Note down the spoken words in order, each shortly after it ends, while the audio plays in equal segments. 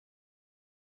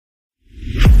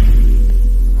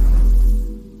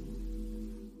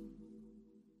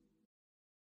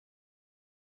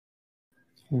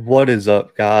What is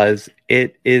up, guys?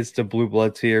 It is the Blue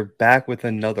Bloods here, back with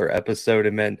another episode.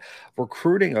 And man,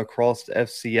 recruiting across the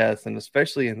FCS and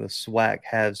especially in the SWAC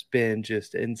has been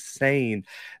just insane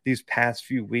these past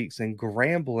few weeks. And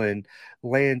Grambling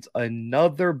lands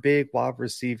another big wide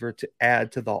receiver to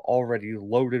add to the already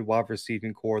loaded wide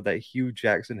receiving core that Hugh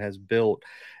Jackson has built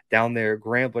down there at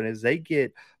Grambling as they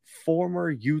get former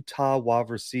Utah wide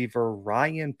receiver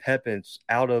Ryan Peppins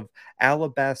out of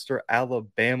Alabaster,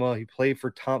 Alabama. He played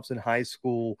for Thompson High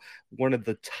School, one of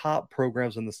the top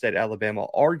programs in the state of Alabama,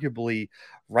 arguably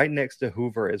right next to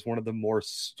Hoover is one of the more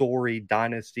storied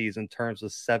dynasties in terms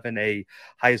of 7A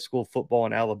high school football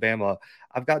in Alabama.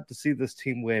 I've got to see this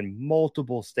team win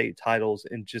multiple state titles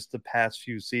in just the past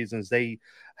few seasons. They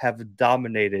have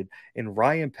dominated, and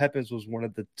Ryan Peppins was one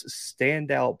of the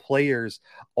standout players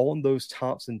on those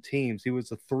Thompson teams. He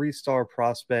was a three-star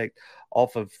prospect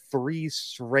off of three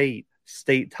straight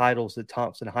state titles at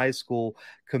Thompson High School,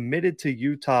 committed to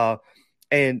Utah.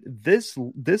 And this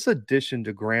addition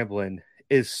to Grambling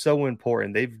is so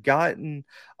important. They've gotten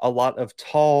a lot of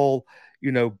tall,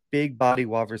 big body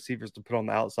wide receivers to put on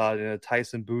the outside, and a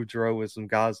Tyson Boudreaux and some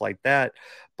guys like that.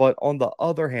 But on the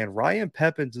other hand, Ryan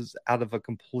Peppins is out of a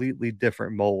completely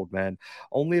different mold, man.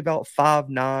 Only about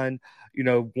 5'9",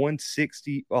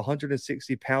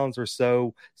 160 pounds or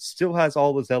so, still has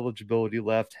all his eligibility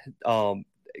left.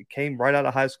 Came right out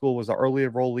of high school, was an early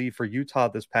enrollee for Utah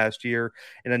this past year,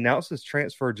 and announced his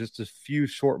transfer just a few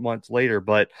short months later.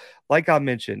 But like I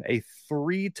mentioned, a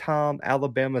three-time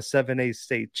Alabama 7A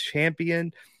state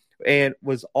champion, and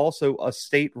was also a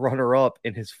state runner-up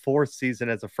in his fourth season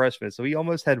as a freshman. So he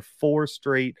almost had four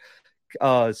straight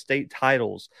state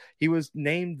titles. He was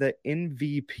named the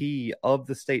MVP of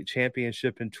the state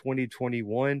championship in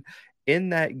 2021. In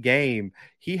that game,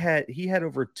 he had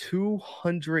over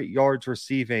 200 yards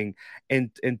receiving and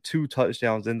two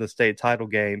touchdowns in the state title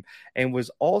game, and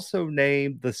was also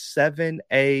named the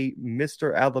 7A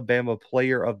Mr. Alabama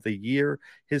Player of the Year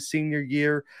his senior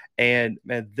year. And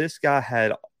man, this guy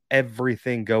had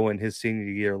everything going his senior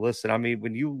year. Listen, I mean,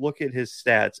 when you look at his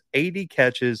stats, 80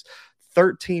 catches,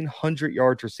 1,300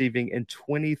 yards receiving, and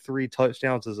 23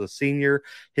 touchdowns as a senior.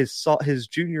 His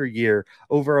junior year,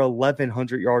 over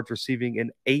 1,100 yards receiving and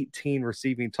 18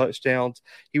 receiving touchdowns.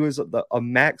 He was a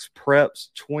Max Preps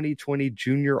 2020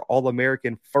 Junior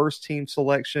All-American first team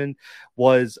selection.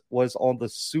 Was on the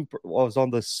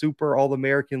Super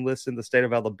All-American list in the state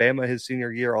of Alabama his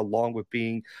senior year, along with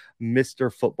being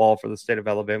Mr. Football for the state of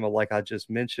Alabama, like I just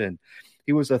mentioned.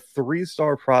 He was a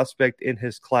three-star prospect in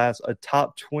his class, a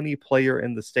top 20 player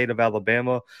in the state of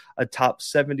Alabama, a top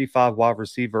 75 wide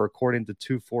receiver, according to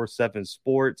 247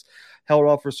 Sports. Held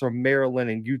offers from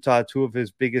Maryland and Utah, two of his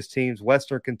biggest teams,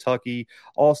 Western Kentucky,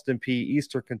 Austin Peay,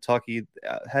 Eastern Kentucky,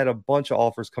 had a bunch of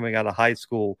offers coming out of high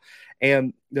school.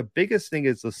 And the biggest thing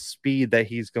is the speed that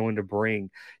he's going to bring.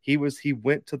 He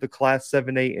went to the Class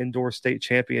 7A Indoor State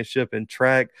Championship in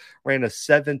track, ran a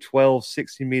 7:12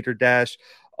 60-meter dash,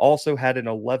 also had an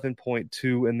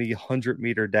 11.2 in the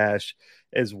 100-meter dash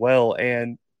as well.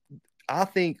 And I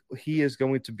think he is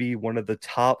going to be one of the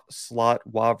top slot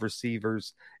wide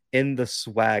receivers in the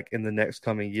SWAC in the next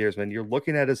coming years. Man, you're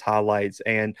looking at his highlights,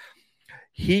 and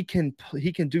he can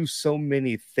do so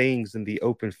many things in the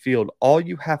open field. All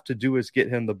you have to do is get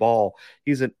him the ball.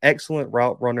 He's an excellent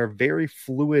route runner, very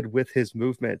fluid with his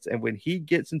movements. And when he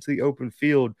gets into the open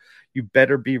field, you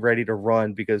better be ready to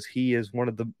run, because he is one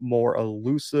of the more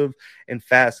elusive and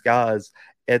fast guys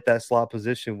at that slot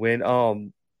position. When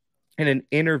in an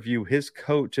interview, his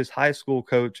high school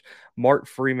coach, Mark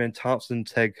Freeman,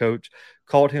 Thompson's head coach,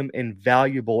 called him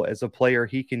invaluable as a player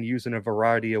he can use in a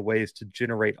variety of ways to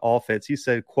generate offense. He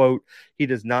said, quote, "He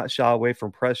does not shy away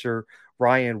from pressure.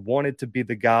 Ryan wanted to be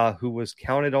the guy who was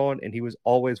counted on, and he was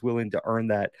always willing to earn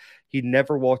that. He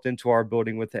never walked into our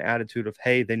building with an attitude of,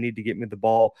 hey, they need to get me the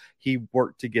ball. He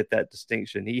worked to get that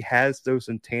distinction. He has those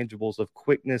intangibles of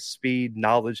quickness, speed,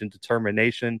 knowledge, and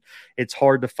determination. It's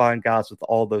hard to find guys with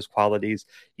all those qualities.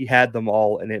 He had them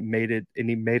all, and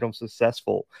he made them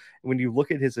successful. When you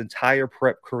look at his entire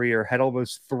prep career, had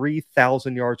almost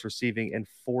 3,000 yards receiving and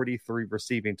 43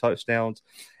 receiving touchdowns.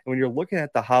 And when you're looking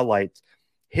at the highlights,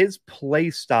 his play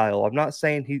style, I'm not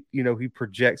saying he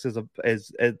projects as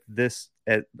this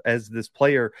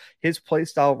player. His play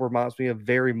style reminds me of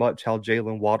very much how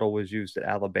Jalen Waddle was used at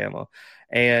Alabama.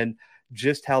 And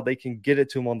just how they can get it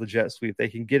to him on the jet sweep. They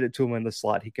can get it to him in the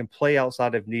slot. He can play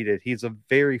outside if needed. He's a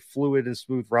very fluid and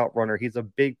smooth route runner. He's a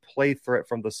big play threat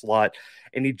from the slot,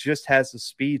 and he just has the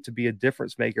speed to be a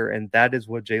difference maker, and that is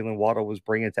what Jalen Waddle was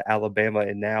bringing to Alabama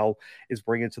and now is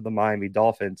bringing to the Miami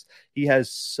Dolphins. He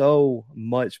has so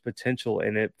much potential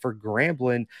in it for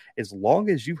Grambling. As long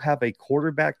as you have a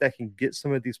quarterback that can get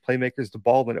some of these playmakers the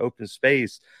ball in open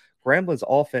space, Grambling's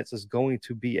offense is going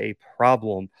to be a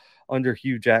problem under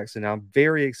Hugh Jackson. I'm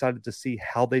very excited to see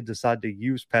how they decide to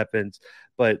use Peppins,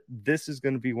 but this is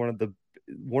going to be one of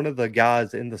the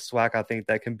guys in the SWAC, I think,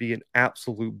 that can be an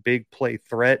absolute big play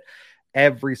threat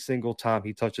every single time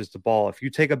he touches the ball. If you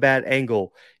take a bad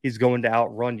angle, he's going to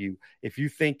outrun you. If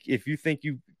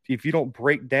you don't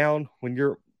break down when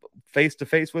you're face to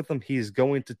face with him, he's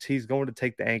going to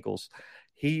take the ankles.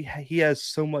 He has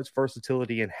so much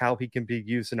versatility in how he can be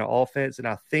used in an offense, and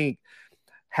I think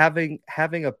having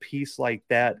a piece like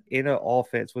that in an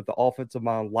offense with the offensive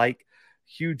mind like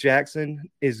Hugh Jackson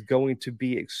is going to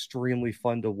be extremely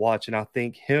fun to watch. And I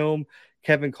think him,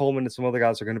 Kevin Coleman, and some other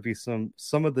guys are going to be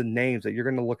some of the names that you're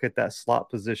going to look at that slot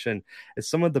position as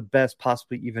some of the best,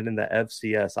 possibly even in the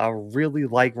FCS. I really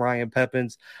like Ryan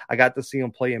Peppins. I got to see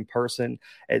him play in person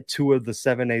at 2 of the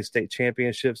 7A state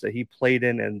championships that he played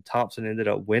in, and Thompson ended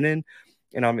up winning.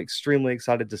 And I'm extremely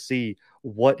excited to see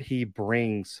what he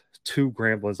brings to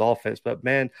Grambling's offense. But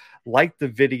man, like the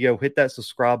video, hit that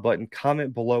subscribe button,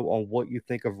 comment below on what you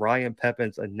think of Ryan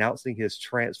Peppins announcing his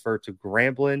transfer to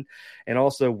Grambling. And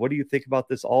also, what do you think about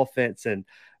this offense, and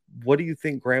what do you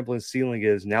think Grambling's ceiling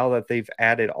is now that they've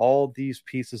added all these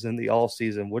pieces in the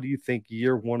offseason? What do you think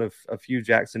year one of Hugh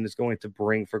Jackson is going to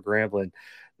bring for Grambling?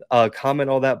 Comment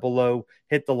all that below,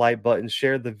 hit the like button,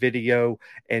 share the video,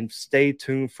 and stay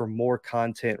tuned for more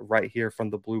content right here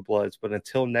from the Blue Bloods. But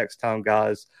until next time,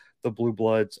 guys, the Blue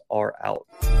Bloods are out.